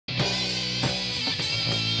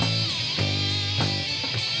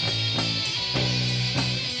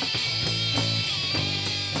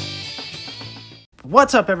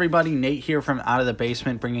What's up everybody, Nate here from Out of the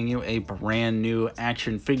Basement bringing you a brand new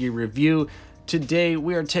action figure review. Today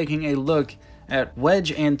we are taking a look at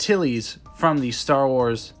Wedge Antilles from the Star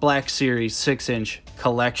Wars Black Series 6-inch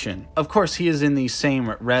collection. Of course, he is in the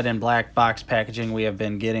same red and black box packaging we have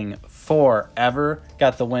been getting forever.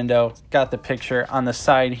 Got the window, got the picture. On the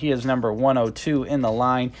side, he is number 102 in the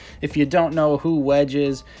line. If you don't know who Wedge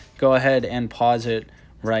is, go ahead and pause it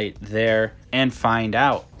right there and find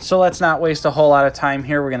out. So let's not waste a whole lot of time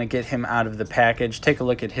here. We're going to get him out of the package, take a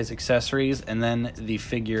look at his accessories, and then the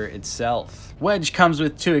figure itself. Wedge comes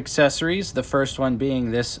with two accessories, the first one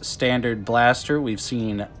being this standard blaster we've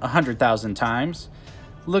seen 100,000 times.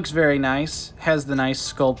 Looks very nice, has the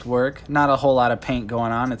nice sculpt work, not a whole lot of paint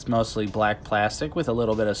going on. It's mostly black plastic with a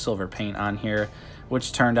little bit of silver paint on here,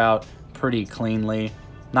 which turned out pretty cleanly.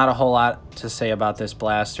 Not a whole lot to say about this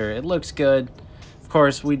blaster. It looks good. Of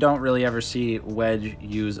course, we don't really ever see Wedge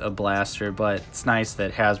use a blaster, but it's nice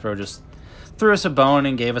that Hasbro just threw us a bone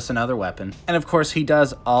and gave us another weapon. And of course, he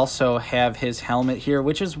does also have his helmet here,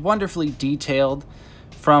 which is wonderfully detailed.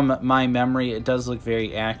 From my memory, it does look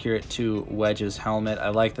very accurate to Wedge's helmet. I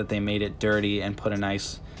like that they made it dirty and put a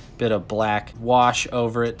nice bit of black wash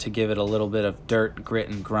over it to give it a little bit of dirt, grit,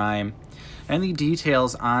 and grime. And the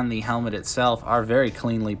details on the helmet itself are very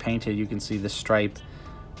cleanly painted. You can see the stripe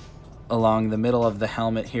along the middle of the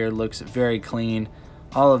helmet here looks very clean.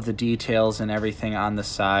 All of the details and everything on the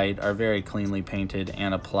side are very cleanly painted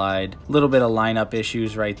and applied. A little bit of lineup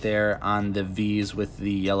issues right there on the V's with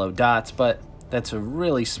the yellow dots, but that's a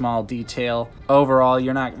really small detail. Overall,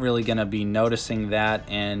 you're not really going to be noticing that,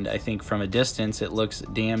 and I think from a distance it looks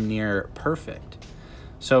damn near perfect.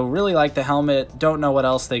 So really like the helmet. Don't know what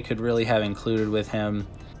else they could really have included with him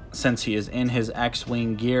since he is in his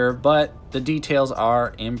X-Wing gear, but the details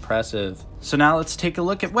are impressive. So now let's take a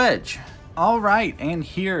look at Wedge. All right, and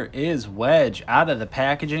here is Wedge out of the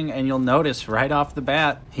packaging, and you'll notice right off the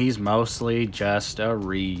bat, he's mostly just a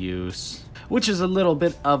reuse, which is a little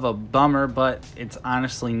bit of a bummer, but it's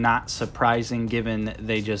honestly not surprising given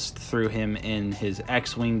they just threw him in his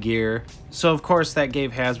X-Wing gear. So of course that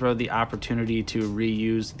gave Hasbro the opportunity to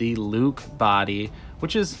reuse the Luke body,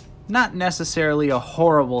 which is not necessarily a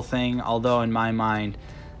horrible thing, although in my mind,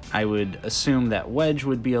 I would assume that Wedge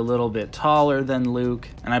would be a little bit taller than Luke,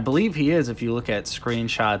 and I believe he is if you look at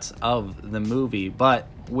screenshots of the movie, but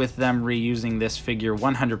with them reusing this figure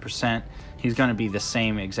 100%, he's going to be the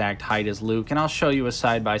same exact height as Luke, and I'll show you a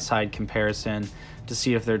side-by-side comparison to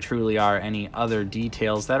see if there truly are any other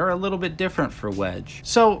details that are a little bit different for Wedge.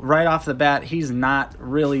 So right off the bat, he's not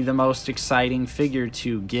really the most exciting figure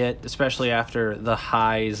to get, especially after the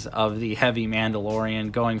highs of the Heavy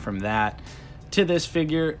Mandalorian. Going from that to this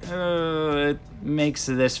figure, it makes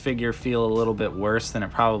this figure feel a little bit worse than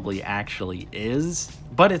it probably actually is.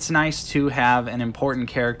 But it's nice to have an important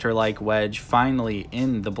character like Wedge finally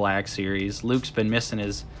in the Black Series. Luke's been missing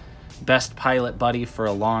his best pilot buddy for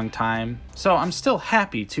a long time, so I'm still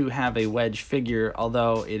happy to have a Wedge figure,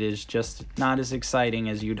 although it is just not as exciting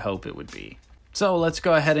as you'd hope it would be. So let's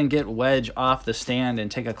go ahead and get Wedge off the stand and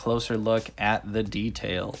take a closer look at the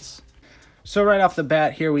details. So right off the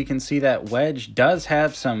bat here we can see that Wedge does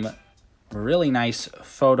have some really nice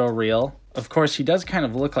photo reel. Of course, he does kind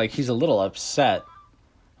of look like he's a little upset.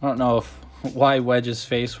 I don't know why Wedge's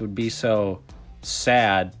face would be so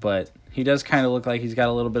sad, but he does kind of look like he's got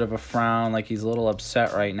a little bit of a frown, like he's a little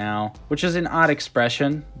upset right now, which is an odd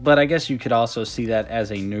expression, but I guess you could also see that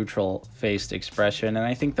as a neutral-faced expression, and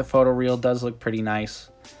I think the photo reel does look pretty nice.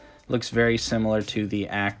 Looks very similar to the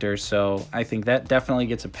actor, so I think that definitely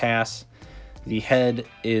gets a pass. The head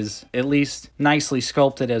is at least nicely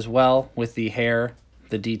sculpted as well with the hair.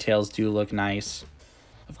 The details do look nice.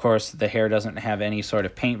 Of course, the hair doesn't have any sort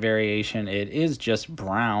of paint variation. It is just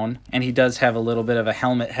brown. And he does have a little bit of a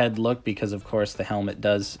helmet head look because, of course, the helmet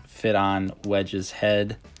does fit on Wedge's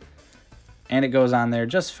head. And it goes on there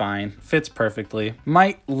just fine. Fits perfectly.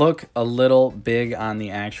 Might look a little big on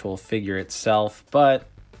the actual figure itself, but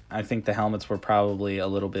I think the helmets were probably a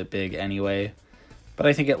little bit big anyway. But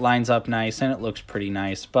I think it lines up nice and it looks pretty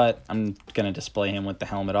nice, but I'm going to display him with the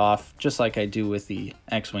helmet off, just like I do with the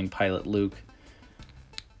X-Wing pilot Luke.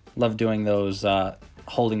 Love doing those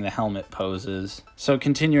holding the helmet poses. So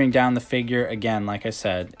continuing down the figure, again, like I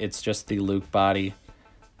said, it's just the Luke body.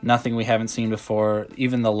 Nothing we haven't seen before.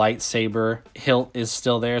 Even the lightsaber hilt is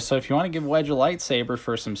still there. So if you want to give Wedge a lightsaber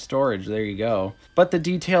for some storage, there you go. But the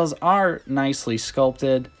details are nicely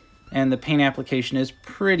sculpted, and the paint application is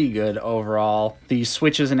pretty good overall. The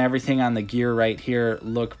switches and everything on the gear right here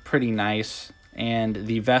look pretty nice. And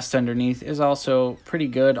the vest underneath is also pretty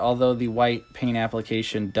good, although the white paint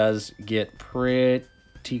application does get pretty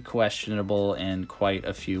pretty questionable in quite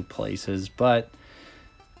a few places, but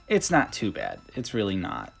it's not too bad. It's really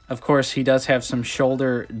not. Of course, he does have some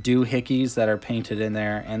shoulder doohickeys that are painted in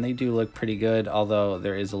there, and they do look pretty good, although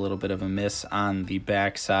there is a little bit of a miss on the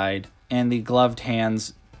back side. And the gloved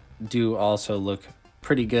hands do also look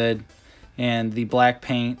pretty good. And the black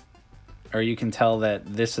paint, or you can tell that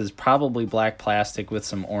this is probably black plastic with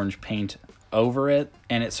some orange paint over it,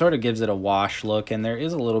 and it sort of gives it a wash look, and there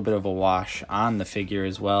is a little bit of a wash on the figure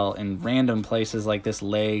as well. In random places like this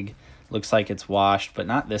leg looks like it's washed, but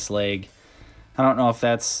not this leg. I don't know if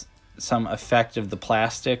that's some effect of the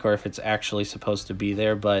plastic or if it's actually supposed to be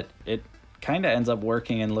there, but it kind of ends up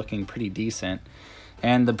working and looking pretty decent.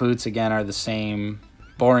 And the boots again are the same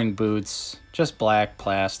boring boots, just black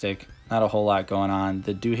plastic, not a whole lot going on.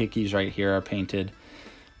 The doohickeys right here are painted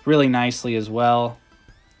really nicely as well.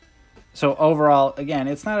 So overall, again,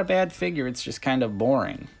 it's not a bad figure, it's just kind of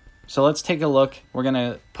boring. So let's take a look. We're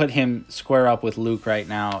gonna put him square up with Luke right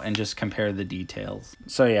now and just compare the details.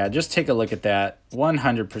 So yeah, just take a look at that.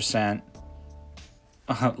 100%.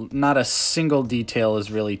 Not a single detail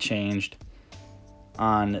is really changed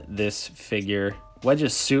on this figure.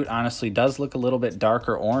 Wedge's suit honestly does look a little bit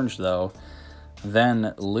darker orange though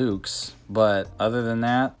than Luke's, but other than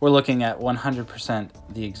that, we're looking at 100%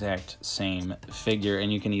 the exact same figure,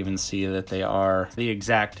 and you can even see that they are the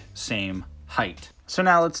exact same height. So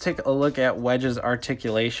now let's take a look at Wedge's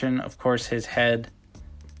articulation. Of course, his head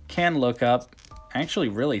can look up actually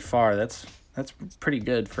really far. That's pretty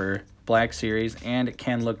good for Black Series, and it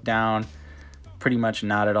can look down pretty much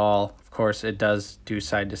not at all. Of course, it does do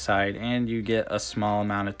side to side, and you get a small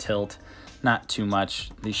amount of tilt, not too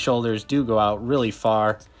much. The shoulders do go out really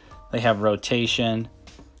far. They have rotation.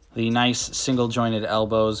 The nice single jointed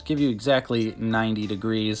elbows give you exactly 90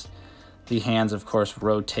 degrees. The hands, of course,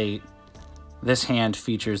 rotate. This hand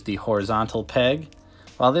features the horizontal peg,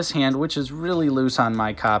 while this hand, which is really loose on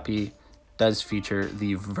my copy, does feature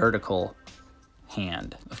the vertical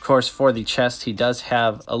hand. Of course, for the chest, he does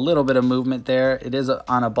have a little bit of movement there. It is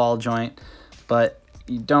on a ball joint, but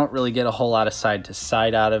you don't really get a whole lot of side to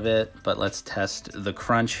side out of it. But let's test the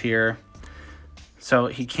crunch here. So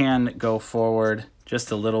he can go forward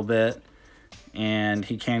just a little bit, and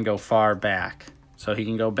he can go far back. So he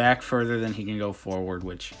can go back further than he can go forward,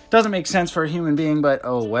 which doesn't make sense for a human being, but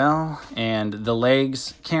oh well. And the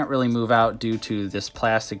legs can't really move out due to this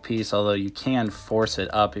plastic piece, although you can force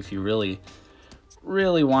it up if you really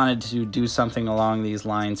wanted to do something along these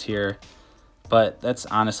lines here. But that's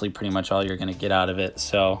honestly pretty much all you're going to get out of it,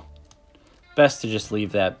 so best to just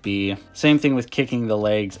leave that be. Same thing with kicking the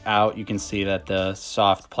legs out. You can see that the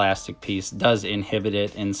soft plastic piece does inhibit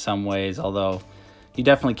it in some ways, although you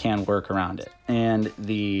definitely can work around it. And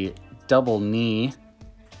the double knee,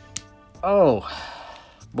 oh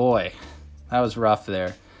boy, that was rough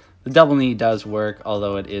there. The double knee does work,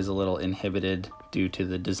 although it is a little inhibited due to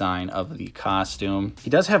the design of the costume. He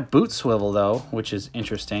does have boot swivel though, which is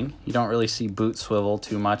interesting. You don't really see boot swivel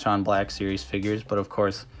too much on Black Series figures, but of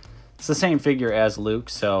course it's the same figure as Luke,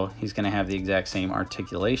 so he's gonna have the exact same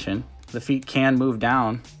articulation. The feet can move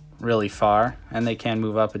down really far, and they can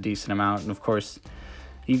move up a decent amount, and of course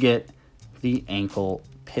you get the ankle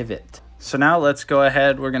pivot. So now let's go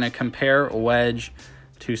ahead. We're going to compare Wedge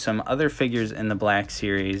to some other figures in the Black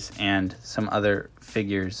Series and some other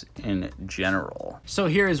figures in general. So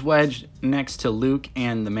here is Wedge next to Luke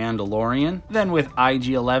and the Mandalorian, then with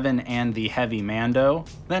IG-11 and the Heavy Mando,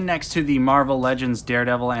 then next to the Marvel Legends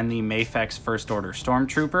Daredevil and the Mafex First Order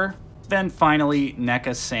Stormtrooper, then finally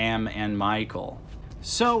NECA Sam and Michael.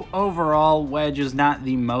 So overall, Wedge is not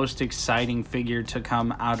the most exciting figure to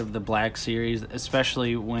come out of the Black Series,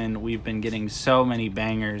 especially when we've been getting so many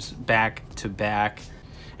bangers back to back.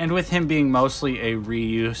 And with him being mostly a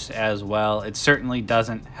reuse as well, it certainly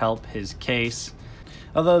doesn't help his case.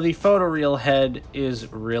 Although the photoreal head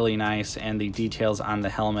is really nice, and the details on the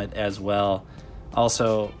helmet as well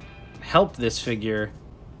also help this figure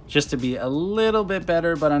just to be a little bit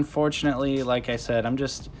better. But unfortunately, like I said, I'm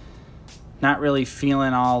just not really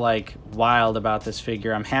feeling all like wild about this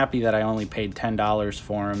figure. I'm happy that I only paid $10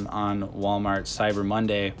 for him on Walmart Cyber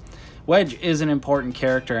Monday. Wedge is an important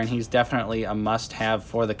character, and he's definitely a must-have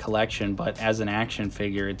for the collection, but as an action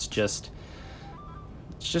figure, it's just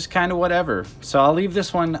kind of whatever. So I'll leave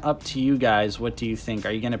this one up to you guys. What do you think?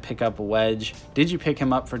 Are you going to pick up a Wedge? Did you pick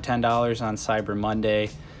him up for $10 on Cyber Monday?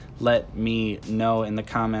 Let me know in the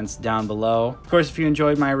comments down below. Of course, if you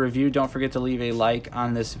enjoyed my review, don't forget to leave a like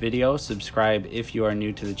on this video. Subscribe if you are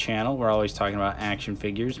new to the channel. We're always talking about action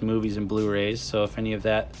figures, movies, and Blu-rays, so if any of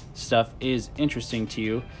that stuff is interesting to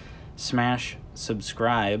you, smash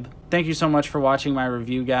subscribe. Thank you so much for watching my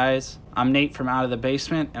review, guys. I'm Nate from Out of the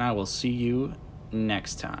Basement, and I will see you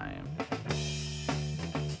next time.